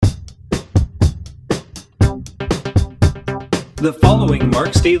The following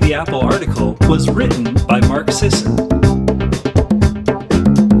Mark's Daily Apple article was written by Mark Sisson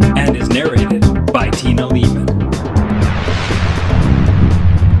and is narrated by Tina Leaman.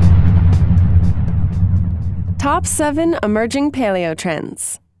 Top 7 Emerging Paleo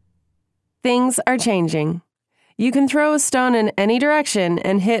Trends. Things are changing. You can throw a stone in any direction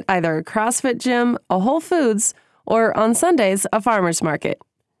and hit either a CrossFit gym, a Whole Foods, or on Sundays, a farmer's market.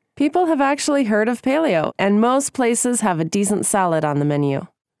 People have actually heard of paleo, and most places have a decent salad on the menu.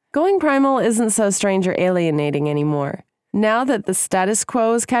 Going primal isn't so strange or alienating anymore. Now that the status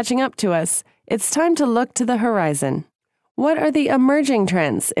quo is catching up to us, it's time to look to the horizon. What are the emerging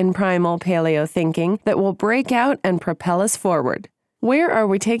trends in primal paleo thinking that will break out and propel us forward? Where are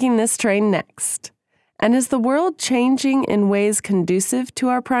we taking this train next? And is the world changing in ways conducive to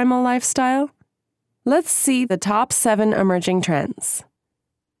our primal lifestyle? Let's see the top 7 emerging trends.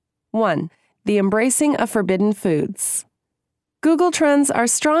 1. The embracing of forbidden foods. Google Trends are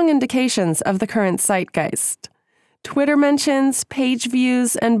strong indications of the current zeitgeist. Twitter mentions, page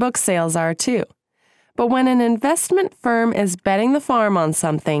views, and book sales are too. But when an investment firm is betting the farm on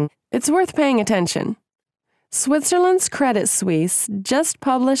something, it's worth paying attention. Switzerland's Credit Suisse just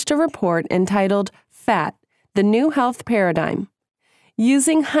published a report entitled Fat, the New Health Paradigm.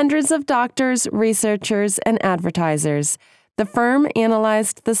 Using hundreds of doctors, researchers, and advertisers, the firm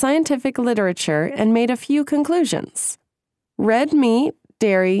analyzed the scientific literature and made a few conclusions. Red meat,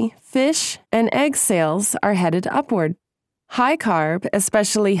 dairy, fish, and egg sales are headed upward. High carb,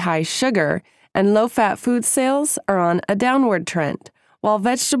 especially high sugar, and low-fat food sales are on a downward trend, while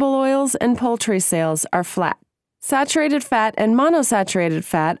vegetable oils and poultry sales are flat. Saturated fat and monosaturated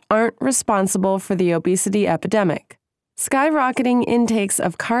fat aren't responsible for the obesity epidemic. Skyrocketing intakes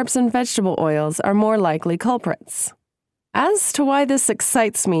of carbs and vegetable oils are more likely culprits. As to why this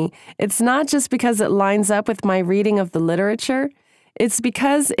excites me, it's not just because it lines up with my reading of the literature, it's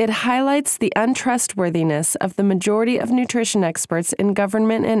because it highlights the untrustworthiness of the majority of nutrition experts in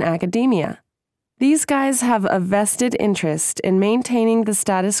government and academia. These guys have a vested interest in maintaining the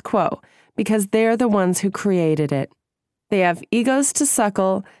status quo because they're the ones who created it. They have egos to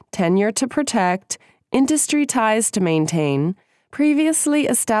suckle, tenure to protect, industry ties to maintain, previously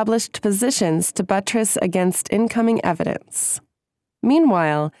established positions to buttress against incoming evidence.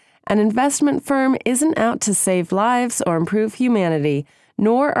 Meanwhile, an investment firm isn't out to save lives or improve humanity,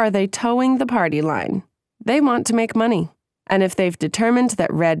 nor are they towing the party line. They want to make money. And if they've determined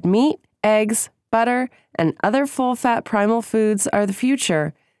that red meat, eggs, butter, and other full-fat primal foods are the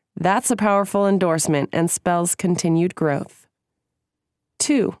future, that's a powerful endorsement and spells continued growth.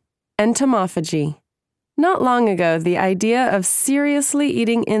 2. Entomophagy. Not long ago, the idea of seriously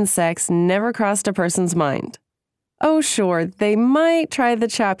eating insects never crossed a person's mind. Oh, sure, they might try the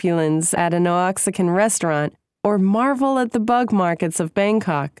chapulins at an Oaxacan restaurant or marvel at the bug markets of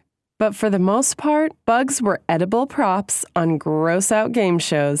Bangkok. But for the most part, bugs were edible props on gross-out game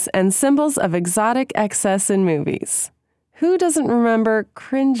shows and symbols of exotic excess in movies. Who doesn't remember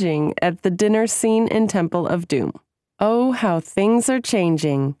cringing at the dinner scene in Temple of Doom? Oh, how things are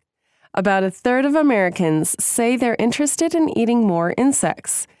changing. About a third of Americans say they're interested in eating more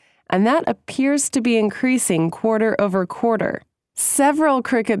insects, and that appears to be increasing quarter over quarter. Several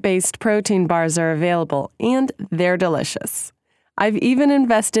cricket-based protein bars are available, and they're delicious. I've even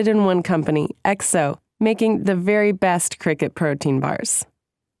invested in one company, Exo, making the very best cricket protein bars.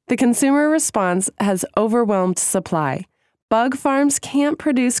 The consumer response has overwhelmed supply. Bug farms can't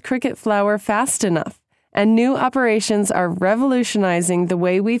produce cricket flour fast enough, and new operations are revolutionizing the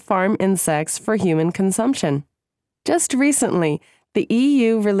way we farm insects for human consumption. Just recently, the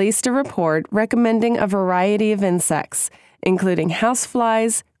EU released a report recommending a variety of insects, including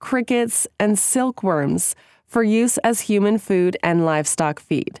houseflies, crickets, and silkworms, for use as human food and livestock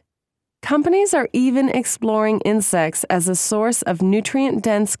feed. Companies are even exploring insects as a source of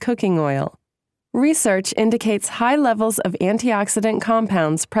nutrient-dense cooking oil. Research indicates high levels of antioxidant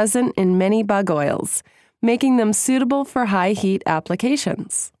compounds present in many bug oils, making them suitable for high-heat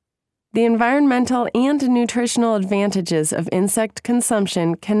applications. The environmental and nutritional advantages of insect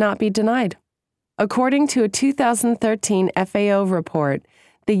consumption cannot be denied. According to a 2013 FAO report,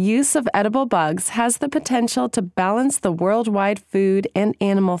 the use of edible bugs has the potential to balance the worldwide food and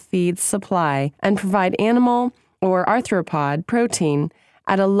animal feed supply and provide animal or arthropod protein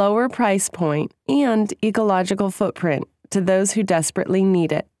at a lower price point and ecological footprint to those who desperately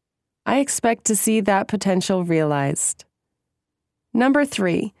need it. I expect to see that potential realized. Number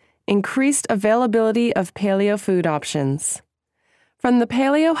 3, increased availability of paleo food options. From the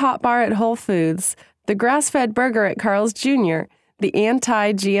paleo hot bar at Whole Foods, the grass-fed burger at Carl's Jr., the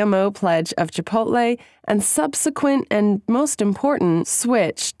anti-GMO pledge of Chipotle, and subsequent and most important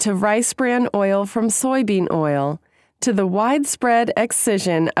switch to rice bran oil from soybean oil, to the widespread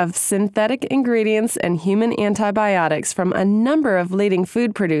excision of synthetic ingredients and human antibiotics from a number of leading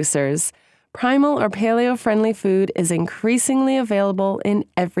food producers, primal or paleo-friendly food is increasingly available in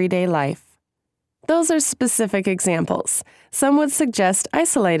everyday life. Those are specific examples. Some would suggest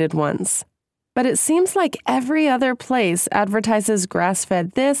isolated ones. But it seems like every other place advertises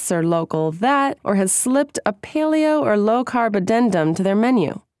grass-fed this or local that, or has slipped a paleo or low-carb addendum to their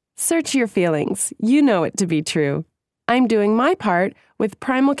menu. Search your feelings. You know it to be true. I'm doing my part with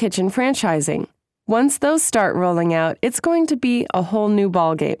Primal Kitchen franchising. Once those start rolling out, it's going to be a whole new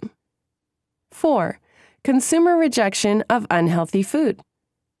ballgame. 4. Consumer rejection of unhealthy food.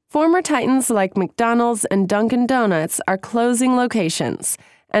 Former titans like McDonald's and Dunkin' Donuts are closing locations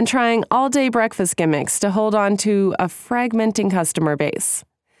and trying all-day breakfast gimmicks to hold on to a fragmenting customer base.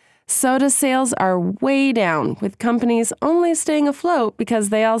 Soda sales are way down, with companies only staying afloat because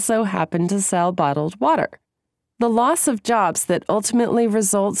they also happen to sell bottled water. The loss of jobs that ultimately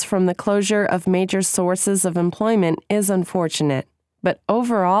results from the closure of major sources of employment is unfortunate, but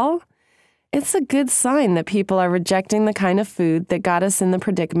overall, it's a good sign that people are rejecting the kind of food that got us in the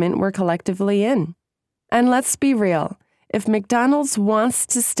predicament we're collectively in. And let's be real, if McDonald's wants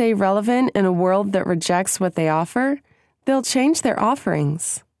to stay relevant in a world that rejects what they offer, they'll change their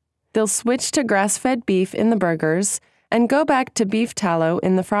offerings. They'll switch to grass-fed beef in the burgers and go back to beef tallow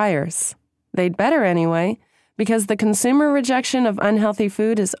in the fryers. They'd better anyway, because the consumer rejection of unhealthy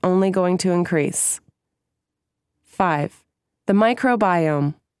food is only going to increase. 5. The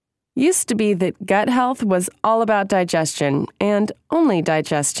microbiome. Used to be that gut health was all about digestion, and only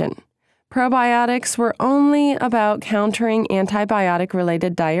digestion. Probiotics were only about countering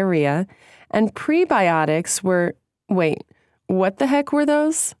antibiotic-related diarrhea, and prebiotics were, wait, what the heck were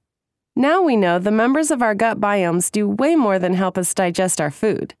those? Now we know the members of our gut biomes do way more than help us digest our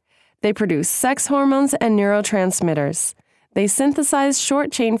food. They produce sex hormones and neurotransmitters. They synthesize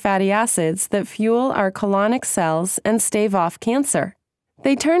short-chain fatty acids that fuel our colonic cells and stave off cancer.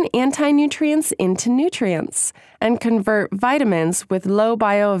 They turn anti-nutrients into nutrients and convert vitamins with low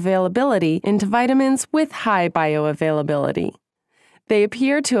bioavailability into vitamins with high bioavailability. They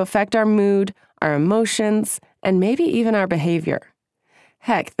appear to affect our mood, our emotions, and maybe even our behavior.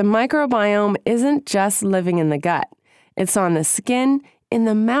 Heck, the microbiome isn't just living in the gut. It's on the skin, in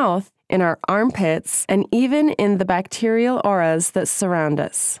the mouth, in our armpits, and even in the bacterial auras that surround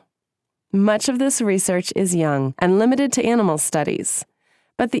us. Much of this research is young and limited to animal studies.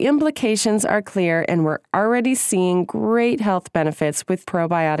 But the implications are clear, and we're already seeing great health benefits with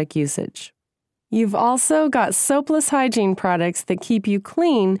probiotic usage. You've also got soapless hygiene products that keep you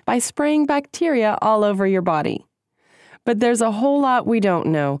clean by spraying bacteria all over your body. But there's a whole lot we don't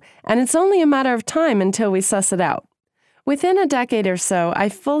know, and it's only a matter of time until we suss it out. Within a decade or so, I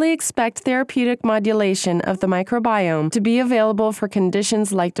fully expect therapeutic modulation of the microbiome to be available for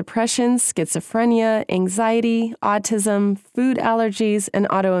conditions like depression, schizophrenia, anxiety, autism, food allergies, and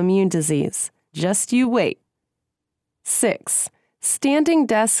autoimmune disease. Just you wait. 6. Standing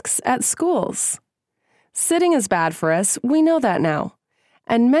desks at schools. Sitting is bad for us, we know that now.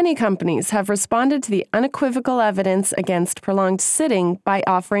 And many companies have responded to the unequivocal evidence against prolonged sitting by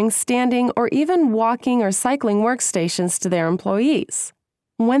offering standing or even walking or cycling workstations to their employees.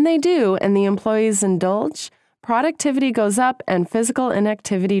 When they do and the employees indulge, productivity goes up and physical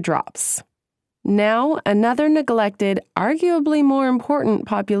inactivity drops. Now, another neglected, arguably more important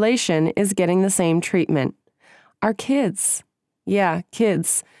population is getting the same treatment. Our kids. Yeah,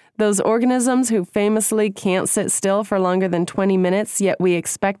 kids. Those organisms who famously can't sit still for longer than 20 minutes, yet we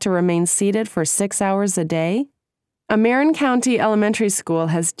expect to remain seated for 6 hours a day? A Marin County elementary school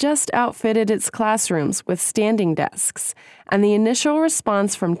has just outfitted its classrooms with standing desks, and the initial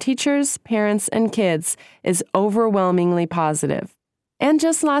response from teachers, parents, and kids is overwhelmingly positive. And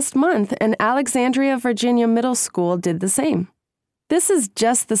just last month, an Alexandria, Virginia middle school did the same. This is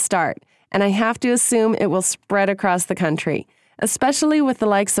just the start, and I have to assume it will spread across the country, especially with the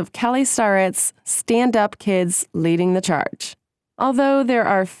likes of Kelly Starrett's Stand Up Kids leading the charge. Although there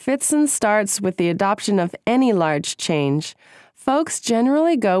are fits and starts with the adoption of any large change, folks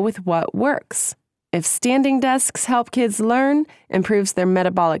generally go with what works. If standing desks help kids learn, improves their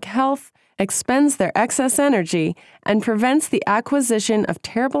metabolic health, expends their excess energy, and prevents the acquisition of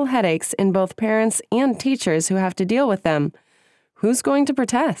terrible headaches in both parents and teachers who have to deal with them, who's going to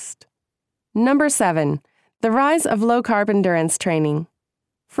protest? Number 7. The rise of low-carb endurance training.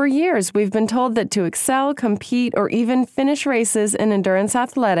 For years, we've been told that to excel, compete, or even finish races in endurance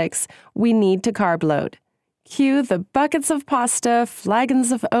athletics, we need to carb load. Cue the buckets of pasta,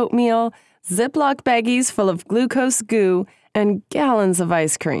 flagons of oatmeal, Ziploc baggies full of glucose goo, and gallons of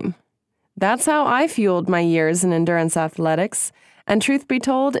ice cream. That's how I fueled my years in endurance athletics, and truth be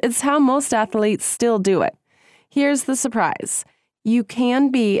told, it's how most athletes still do it. Here's the surprise. You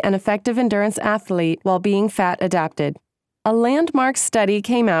can be an effective endurance athlete while being fat adapted. A landmark study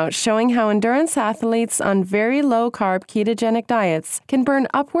came out showing how endurance athletes on very low-carb ketogenic diets can burn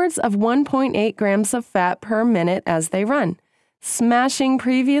upwards of 1.8 grams of fat per minute as they run, smashing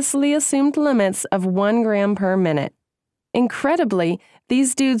previously assumed limits of 1 gram per minute. Incredibly,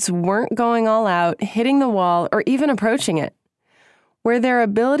 these dudes weren't going all out, hitting the wall, or even approaching it. Where their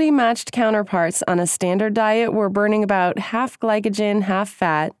ability-matched counterparts on a standard diet were burning about half glycogen, half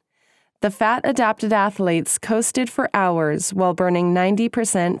fat, the fat-adapted athletes coasted for hours while burning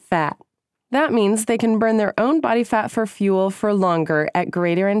 90% fat. That means they can burn their own body fat for fuel for longer at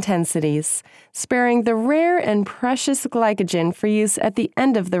greater intensities, sparing the rare and precious glycogen for use at the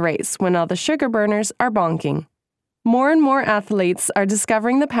end of the race when all the sugar burners are bonking. More and more athletes are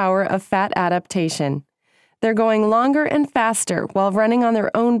discovering the power of fat adaptation. They're going longer and faster while running on their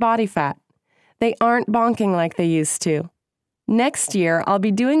own body fat. They aren't bonking like they used to. Next year, I'll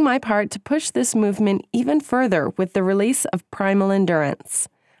be doing my part to push this movement even further with the release of Primal Endurance.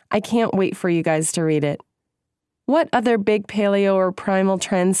 I can't wait for you guys to read it. What other big paleo or primal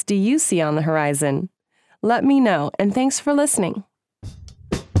trends do you see on the horizon? Let me know, and thanks for listening.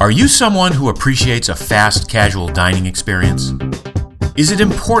 Are you someone who appreciates a fast, casual dining experience? Is it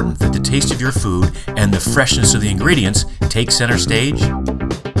important that the taste of your food and the freshness of the ingredients take center stage?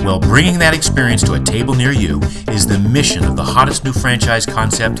 Well, bringing that experience to a table near you is the mission of the hottest new franchise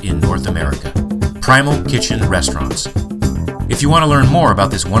concept in North America, Primal Kitchen Restaurants. If you want to learn more about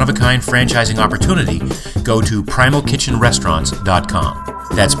this one-of-a-kind franchising opportunity, go to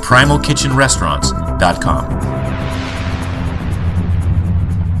primalkitchenrestaurants.com. That's primalkitchenrestaurants.com.